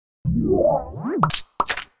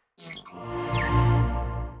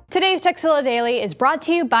Today's Tekzilla Daily is brought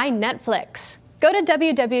to you by Netflix. Go to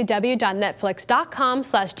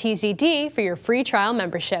www.netflix.com/tzd for your free trial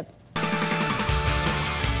membership.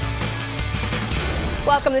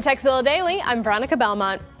 Welcome to Tekzilla Daily. I'm Veronica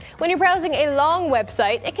Belmont. When you're browsing a long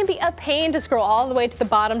website, it can be a pain to scroll all the way to the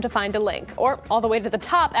bottom to find a link, or all the way to the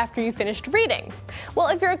top after you've finished reading. Well,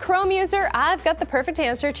 if you're a Chrome user, I've got the perfect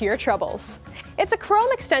answer to your troubles. It's a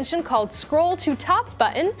Chrome extension called Scroll to Top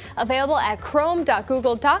button, available at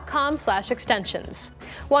chrome.google.com/extensions.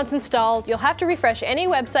 Once installed, you'll have to refresh any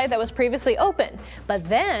website that was previously open, but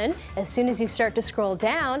then, as soon as you start to scroll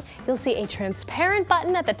down, you'll see a transparent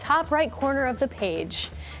button at the top right corner of the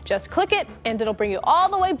page. Just click it, and it'll bring you all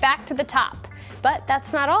the way back to the top. But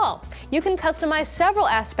that's not all. You can customize several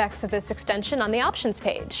aspects of this extension on the options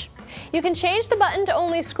page. You can change the button to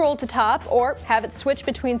only scroll to top, or have it switch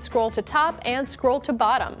between scroll to top and scroll to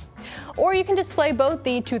bottom. Or you can display both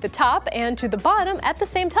the to the top and to the bottom at the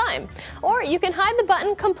same time. Or you can hide the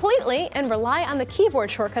button completely and rely on the keyboard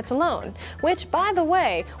shortcuts alone, which, by the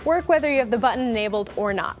way, work whether you have the button enabled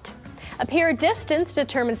or not. Appear distance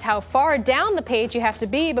determines how far down the page you have to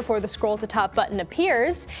be before the scroll to top button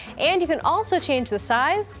appears, and you can also change the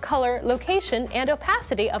size, color, location, and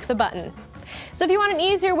opacity of the button. So if you want an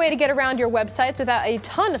easier way to get around your websites without a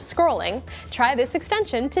ton of scrolling, try this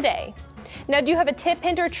extension today. Now, do you have a tip,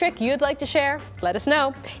 hint, or trick you'd like to share? Let us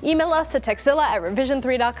know. Email us at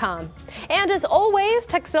tekzilla@revision3.com. And as always,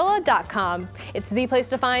 tekzilla.com. It's the place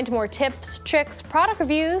to find more tips, tricks, product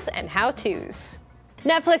reviews, and how-tos.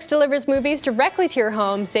 Netflix delivers movies directly to your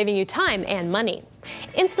home, saving you time and money.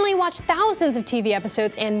 Instantly watch thousands of TV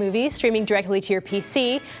episodes and movies streaming directly to your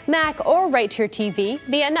PC, Mac, or right to your TV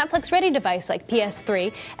via a Netflix-ready device like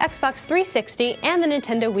PS3, Xbox 360, and the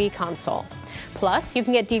Nintendo Wii console. Plus, you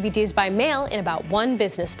can get DVDs by mail in about 1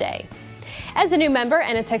 business day. As a new member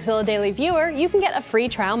and a Tekzilla Daily viewer, you can get a free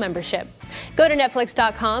trial membership. Go to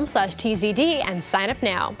netflix.com/tzd and sign up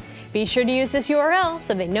now. Be sure to use this URL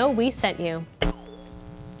so they know we sent you.